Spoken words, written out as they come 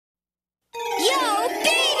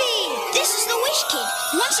wish kid.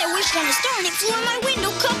 Once I wished on a star and it flew in my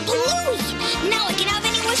window kablooey. Now I can have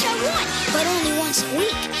any wish I want, but only once a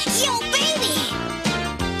week. Yo, baby!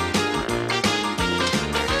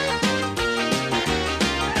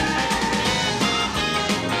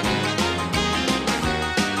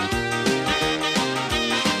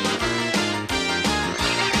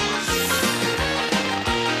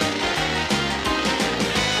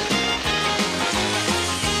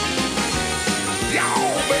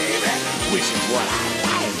 Which is what I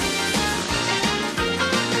like.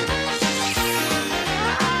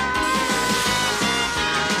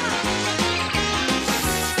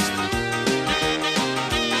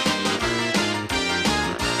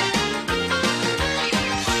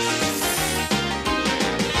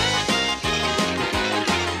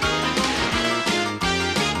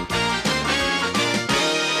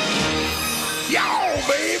 Yo,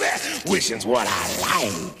 baby, wishing's what I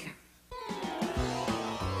like.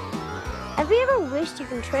 Have you ever wished you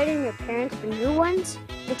can trade in your parents for new ones?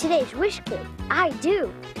 In today's Wish Kid, I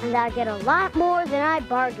do, and I get a lot more than I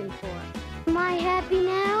bargained for. Am I happy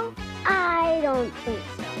now? I don't think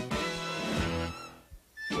so.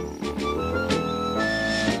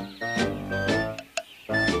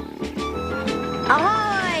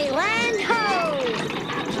 Ahoy, land ho!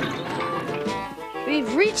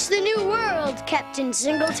 We've reached the new world, Captain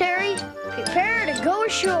Singletary. Prepare to go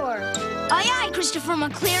ashore. Aye, aye, Christopher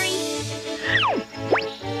McCleary.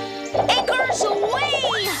 Anchors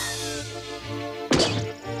away!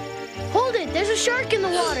 Hold it, there's a shark in the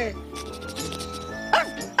water.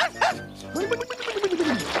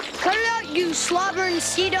 Cut it out, you slobbering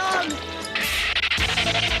sea dog.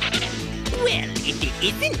 Well, if it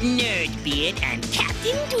isn't Nerdbeard and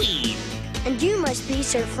Captain Dweeb. And you must be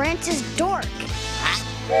Sir Francis Dork.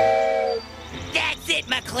 Huh? That's it,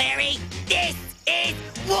 McCleary. This is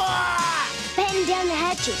war! Batten down the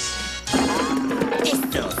hatches.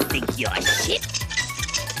 This'll sink your ship.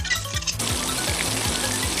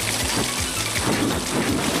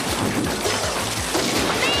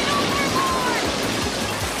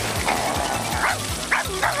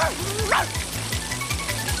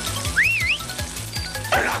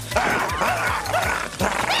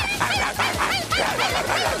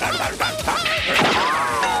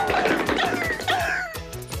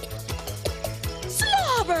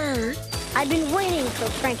 Slobber! I've been waiting for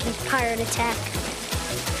Frankie's pirate attack.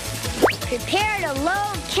 Prepare to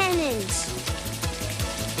load cannons.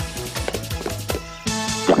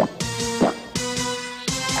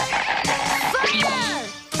 Fire!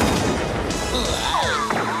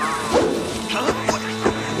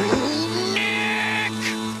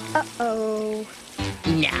 Uh-oh.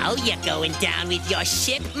 Now you're going down with your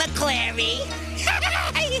ship, McCleary.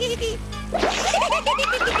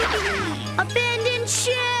 Abandoned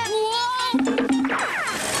ship!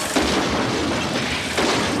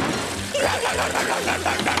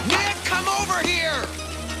 Nick, come over here!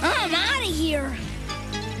 I'm out of here.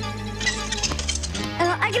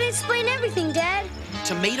 I can explain everything, Dad.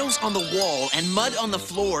 Tomatoes on the wall and mud on the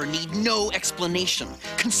floor need no explanation.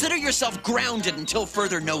 Consider yourself grounded until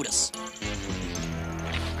further notice.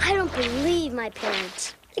 I don't believe my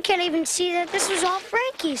parents. They can't even see that this was all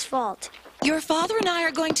Frankie's fault. Your father and I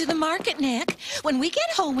are going to the market, Nick. When we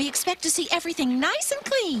get home, we expect to see everything nice and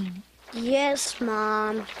clean. Yes,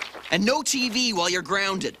 Mom. And no TV while you're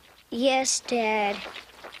grounded. Yes, Dad.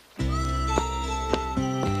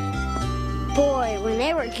 Boy, when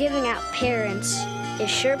they were giving out parents, they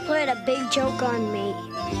sure played a big joke on me.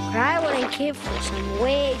 Or I wouldn't give for some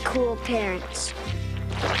way cool parents.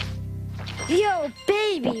 Yo,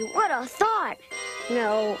 baby, what a thought!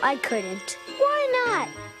 No, I couldn't. Why not?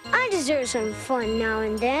 I deserve some fun now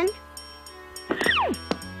and then.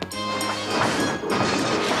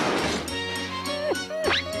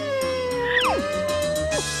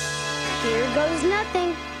 Here goes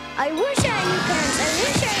nothing. I wish I had new parents. I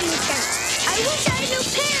wish I had new parents. I wish I had new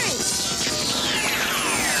parents.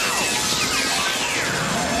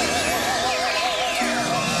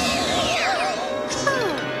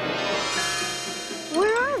 Huh.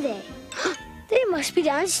 Where are they? They must be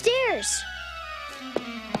downstairs.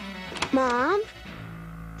 Mom?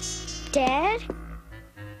 Dad?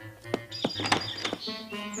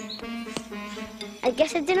 I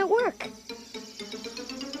guess it didn't work.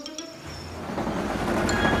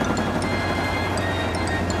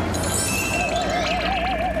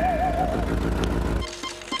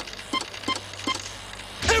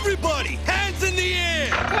 Everybody, hands in the air!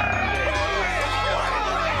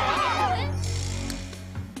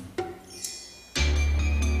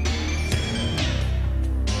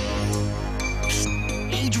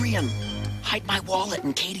 Adrian, hide my wallet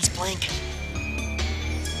in Katie's blanket.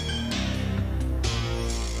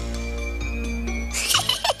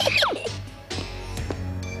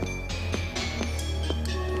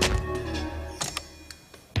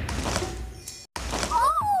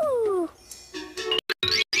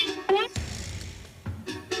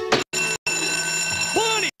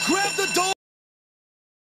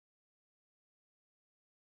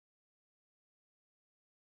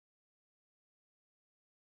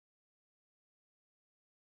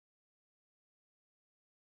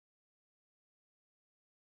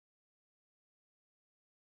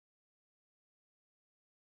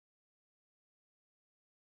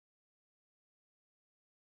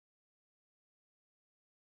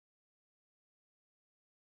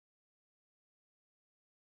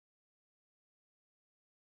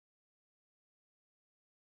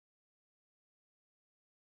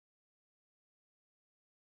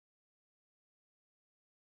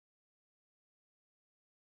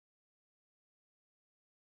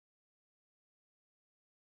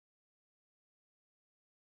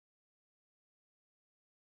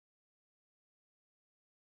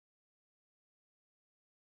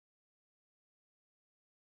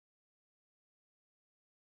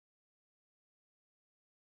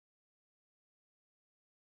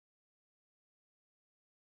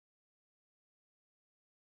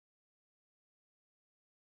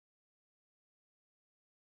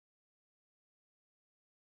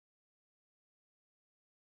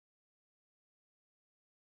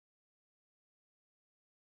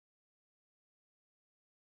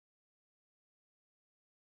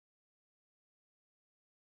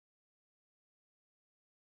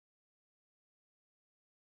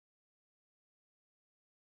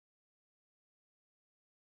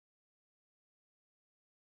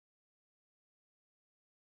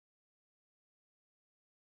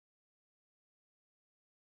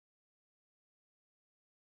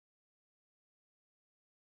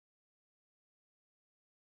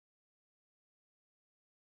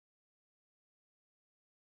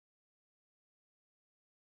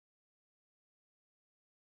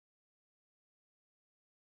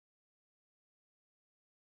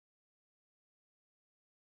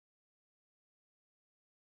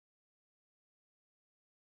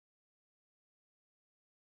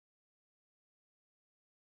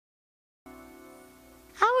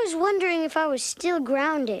 I was wondering if I was still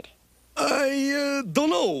grounded. I don't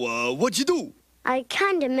know. What'd you do? I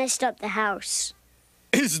kinda messed up the house.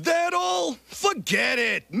 Is that all? Forget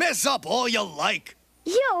it. Mess up all you like.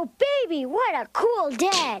 Yo, baby, what a cool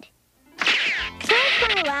dad. Can I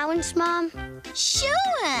have my allowance, Mom?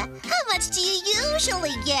 Sure. How much do you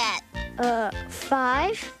usually get?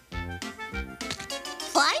 5?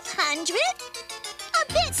 500? A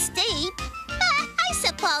bit steep, but I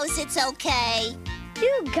suppose it's okay.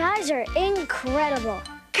 You guys are incredible.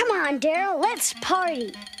 Come on, Daryl, let's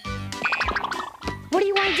party. What do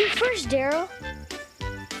you want to do first, Daryl?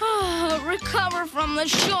 Recover from the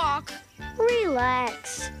shock.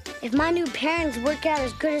 Relax. If my new parents work out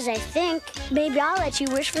as good as I think, maybe I'll let you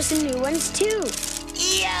wish for some new ones, too.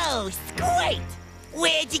 Yo, Squirt!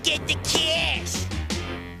 Where'd you get the cash?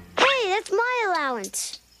 Hey, that's my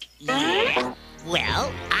allowance. Yeah?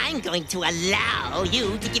 Well, I'm going to allow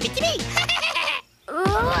you to give it to me.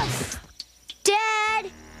 Ugh.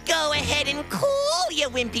 Dad! Go ahead and cool your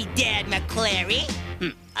wimpy dad, McClary.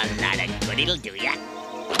 A lot of good it'll do ya.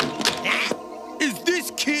 Huh? Is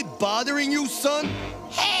this kid bothering you, son?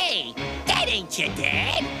 Hey, that ain't your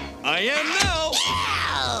dad. I am now.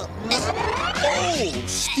 Ow! Oh,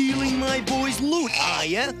 stealing my boy's loot, are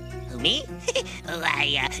ya? Who, me? No,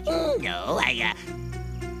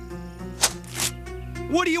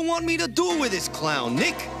 What do you want me to do with this clown,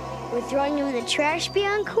 Nick? We're throwing you in the trash be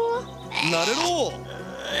uncool? Not at all.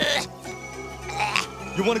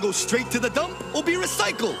 You want to go straight to the dump or be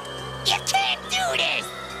recycled? You can't do this!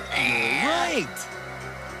 Right.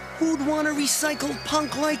 Who'd want a recycled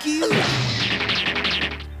punk like you?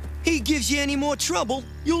 He gives you any more trouble,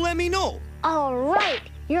 you let me know. All right.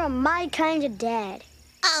 You're my kind of dad.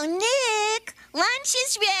 Oh, Nick, lunch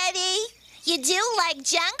is ready. You do like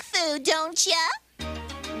junk food, don't you?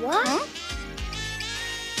 What?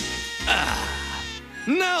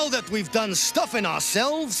 Now that we've done stuffing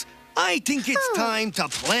ourselves, I think it's time to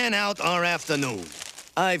plan out our afternoon.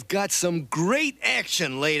 I've got some great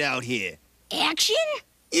action laid out here. Action?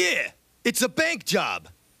 Yeah, it's a bank job.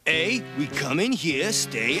 A, we come in here,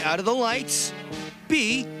 stay out of the lights.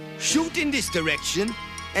 B, shoot in this direction.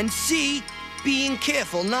 And C, being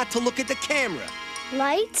careful not to look at the camera.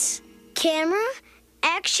 Lights? Camera?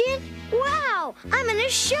 Action? Wow! I'm in a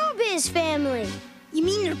showbiz family. You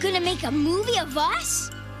mean they're gonna make a movie of us?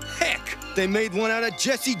 Heck, they made one out of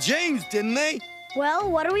Jesse James, didn't they? Well,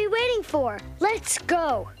 what are we waiting for? Let's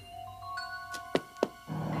go.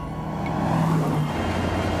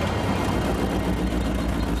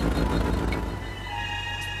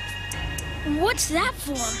 What's that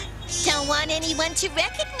for? Don't want anyone to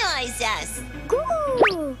recognize us.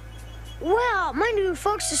 Ooh. Well, my new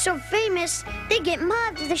folks are so famous, they get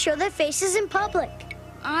mobbed if they show their faces in public.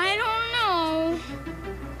 I don't know.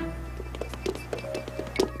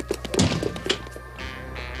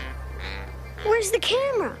 Where's the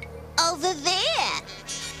camera? Over there.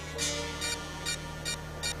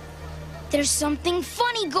 There's something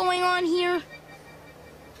funny going on here.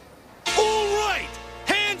 All right,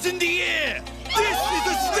 hands in the air. This is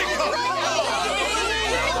a stick-up.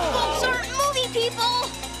 Folks aren't movie people.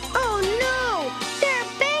 Oh no! They're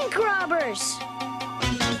bank robbers!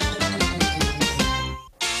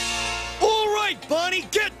 All right, Bonnie,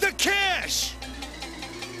 get the cash.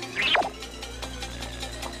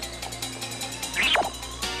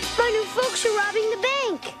 My new folks are robbing the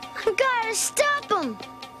bank. I've gotta stop them.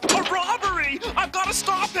 A robbery! I've got to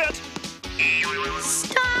stop it!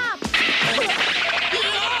 Stop!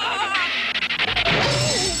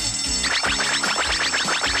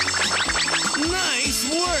 Nice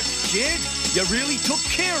work, kid. You really took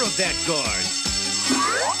care of that guard.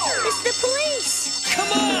 It's the police!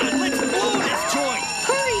 Come on, let's blow this joint.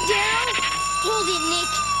 Hurry, Daryl! Hold it,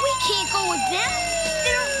 Nick. We can't go with them.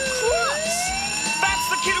 They're crooks. That's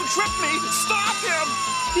the kid who tripped me! Stop him!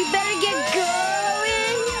 We better get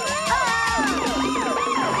going!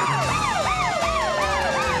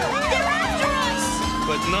 They're after us.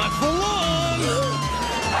 But not for long.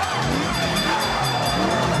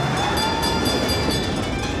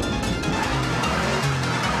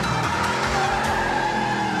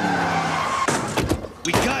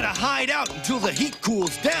 We gotta hide out until the heat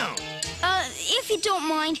cools down. If you don't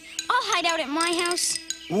mind, I'll hide out at my house.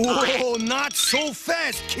 Whoa, not so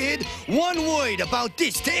fast, kid. One word about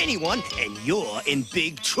this to anyone, and you're in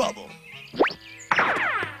big trouble.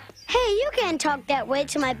 Hey, you can't talk that way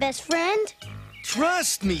to my best friend.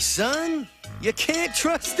 Trust me, son. You can't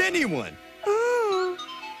trust anyone.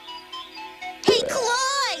 Hey,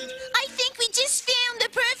 Clyde, I think we just found the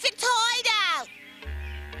perfect hideout.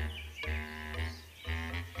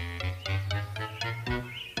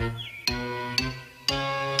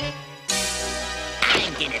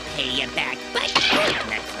 gonna pay you back, but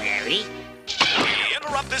Macaulay. We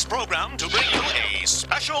interrupt this program to bring you a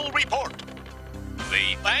special report.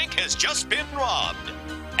 The bank has just been robbed.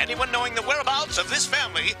 Anyone knowing the whereabouts of this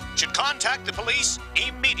family should contact the police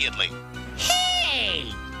immediately.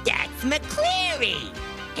 Hey, that's Macaulay.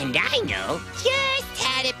 And I know just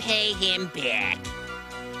how to pay him back.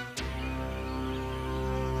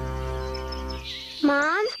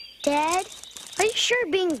 Mom? Dad? Are you sure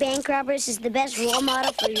being bank robbers is the best role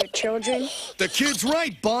model for your children? The kid's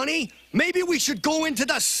right, Bonnie. Maybe we should go into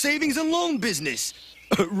the savings and loan business.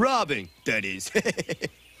 Robbing, that is.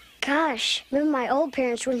 Gosh, maybe my old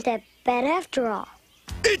parents weren't that bad after all.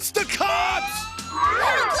 It's the cops!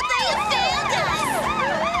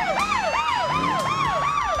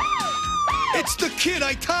 It's the kid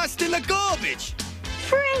I tossed in the garbage!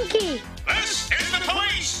 Frankie! This is the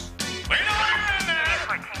police! We know you're in there!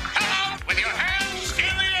 Come out with your hands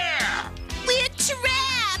in the air! We're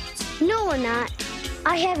trapped! No, we're not.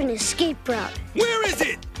 I have an escape route. Where is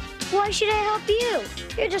it? Why should I help you?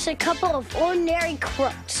 You're just a couple of ordinary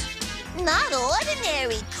crooks. Not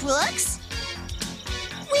ordinary crooks.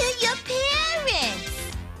 We're your parents.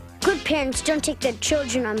 Good parents don't take their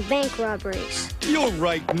children on bank robberies. You're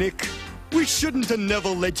right, Nick. We shouldn't have never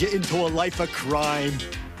led you into a life of crime.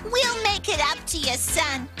 We'll make it up to you,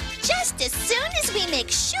 son. Just as soon as we make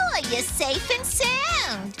sure you're safe and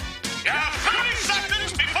sound. You have 30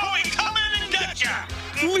 seconds before we come in and get you!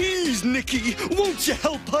 Please, Nicky, won't you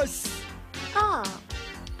help us? Oh.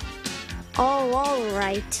 Oh, all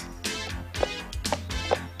right.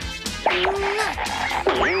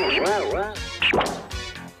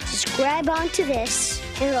 Just grab onto this,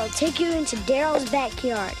 and it'll take you into Daryl's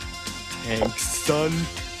backyard. Thanks, son.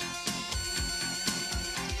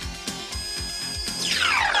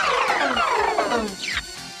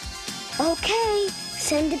 Okay,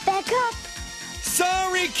 send it back up.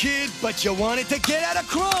 Sorry, kid, but you wanted to get out of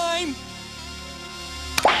crime.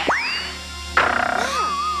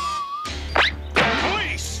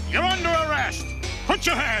 Police, you're under arrest! Put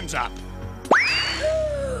your hands up!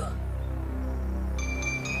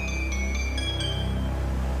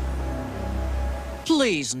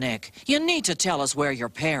 Please, Nick, you need to tell us where your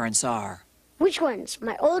parents are. Which ones?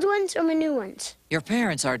 My old ones or my new ones? Your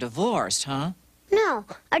parents are divorced, huh? No,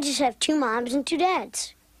 I just have 2 moms and 2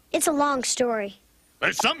 dads. It's a long story.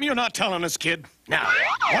 There's something you're not telling us, kid. Now,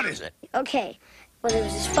 what is it? Okay, well, there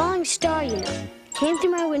was this falling star, you know. Came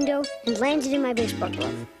through my window and landed in my baseball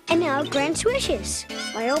glove. And now it grants wishes.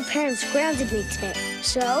 My old parents grounded me today,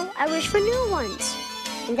 so I wish for new ones.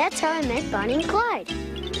 And that's how I met Bonnie and Clyde.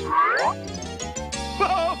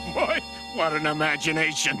 Oh, boy, what an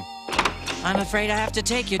imagination. I'm afraid I have to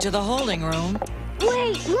take you to the holding room.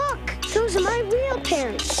 Wait, look! Those are my real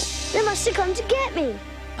parents. They must have come to get me.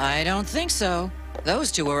 I don't think so.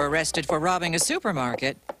 Those 2 were arrested for robbing a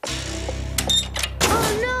supermarket.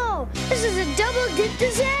 Oh, no! This is a double-dip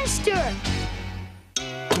disaster!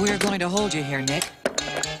 We're going to hold you here, Nick.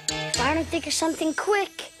 If I don't think of something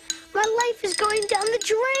quick, my life is going down the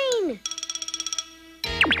drain!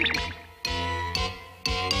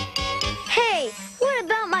 Hey, what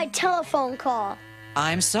about my telephone call?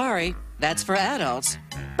 I'm sorry. That's for adults.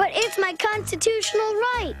 But it's my constitutional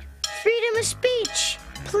right. Freedom of speech.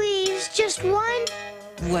 Please, just one?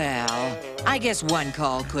 Well, I guess one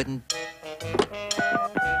call couldn't.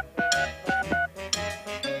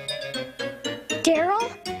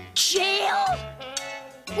 Daryl? Jail?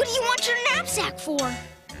 What do you want your knapsack for?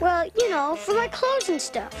 Well, you know, for my clothes and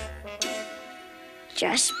stuff.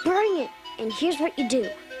 Just bring it, and here's what you do.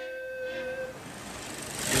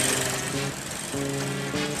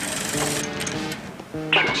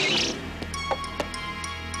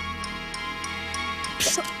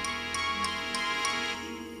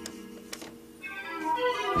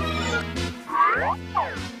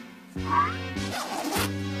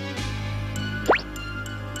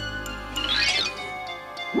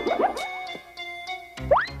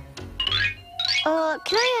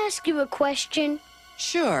 Can I ask you a question?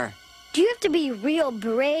 Sure. Do you have to be real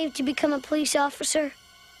brave to become a police officer?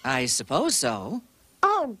 I suppose so.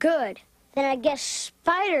 Oh, good. Then I guess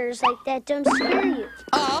spiders like that don't scare you.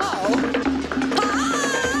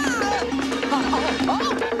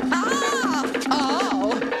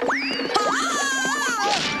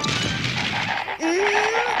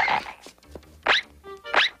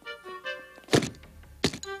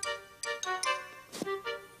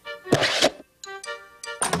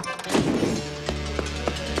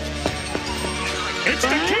 It's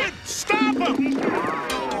the kid! Stop him!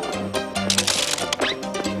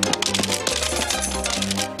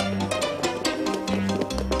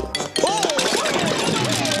 Oh!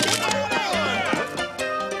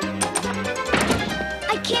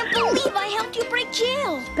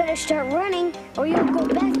 jail. Better start running, or you'll go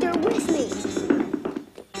back there with me.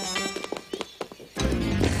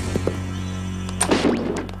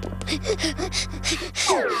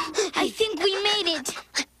 I think we made it.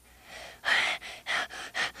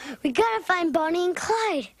 We gotta find Bonnie and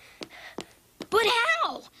Clyde. But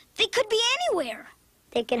how? They could be anywhere.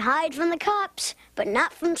 They can hide from the cops, but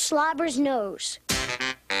not from Slobber's nose.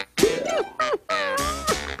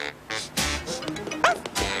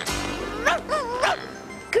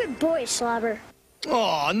 Good boy, Slobber.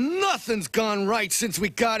 Oh, nothing's gone right since we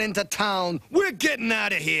got into town. We're getting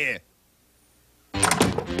out of here.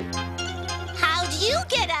 How'd you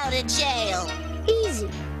get out of jail? Easy.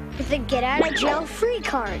 With a get-out-of-jail-free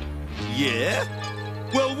card. Yeah?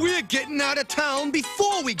 Well, we're getting out of town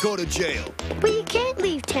before we go to jail. But you can't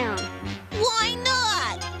leave town. Why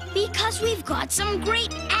not? Because we've got some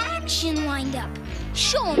great action lined up.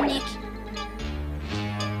 Show 'em, Nick.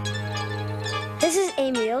 This is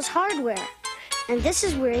Emil's hardware. And this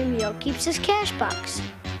is where Emil keeps his cash box.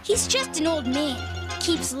 He's just an old man.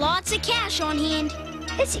 Keeps lots of cash on hand.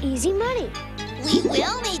 It's easy money. We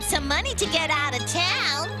will need some money to get out of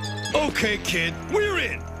town. Okay, kid, we're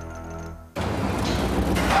in.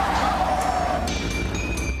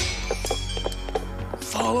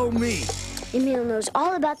 Follow me. Emil knows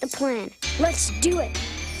all about the plan. Let's do it.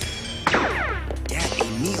 That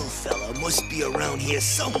Emil fella must be around here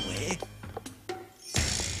somewhere.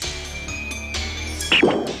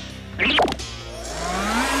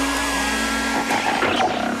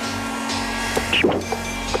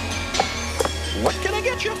 What can I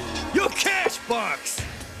get you? Your cash box.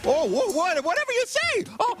 Oh, whatever you say.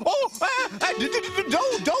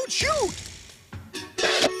 Don't shoot.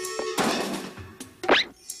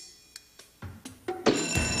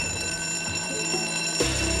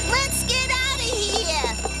 Let's get out of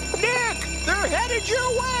here. Nick, they're headed your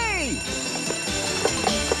way.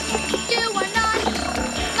 You are not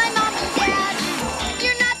my mom and dad.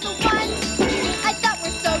 You're not the one I thought were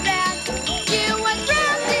so rad. You are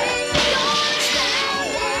grounded. You're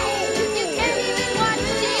stranded. You can't even watch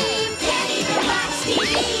TV. Can't even watch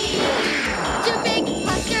TV. Two big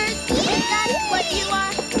monsters. That's what you are.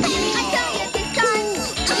 I tell you this time, you've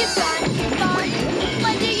gone too far.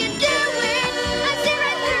 What do you do when I see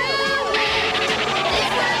right through it?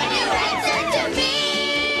 This will you answer to me.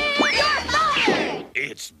 Your father.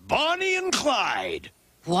 It's Bonnie and Clyde.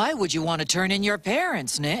 Why would you want to turn in your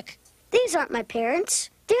parents, Nick? These aren't my parents.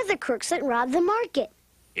 They're the crooks that robbed the market.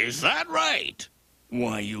 Is that right?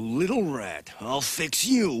 Why, you little rat. I'll fix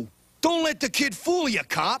you. Don't let the kid fool you,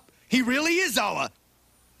 cop. He really is our...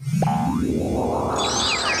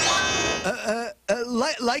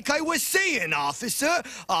 like I was saying, officer,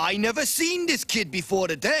 I never seen this kid before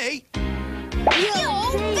today.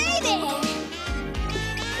 Yo, baby!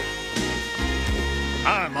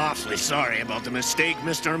 I'm awfully sorry about the mistake,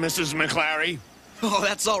 Mr. and Mrs. McClary. Oh,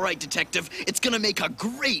 that's all right, Detective. It's gonna make a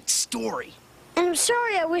great story. And I'm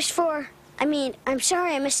sorry I'm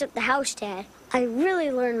sorry I messed up the house, Dad. I really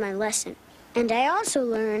learned my lesson. And I also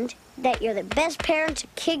learned that you're the best parents a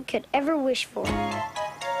kid could ever wish for.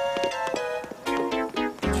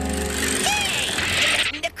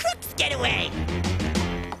 The crooks get away.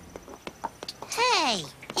 Hey,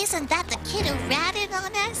 isn't that the kid who ratted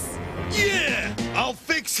on us? Yeah, I'll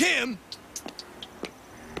fix him.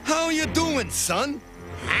 How you doing, son?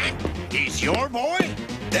 Huh? He's your boy?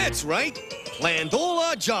 That's right. Planned all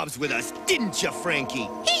our jobs with us, didn't you, Frankie?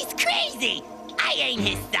 He's crazy. I ain't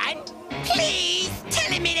his son. Please,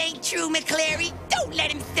 tell him it ain't true, McClary. Don't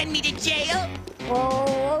let him send me to jail.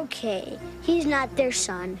 Oh, okay. He's not their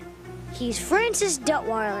son. He's Francis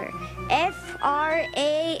Duttweiler. F-R-A-N-C-I-S.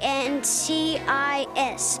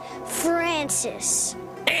 Francis.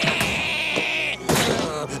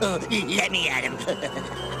 Let me at him.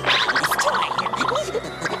 Destroy him.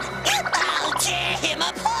 I'll tear him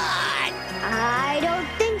apart. I don't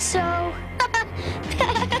think so.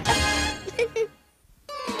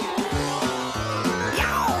 Yo,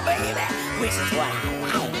 baby, which is what I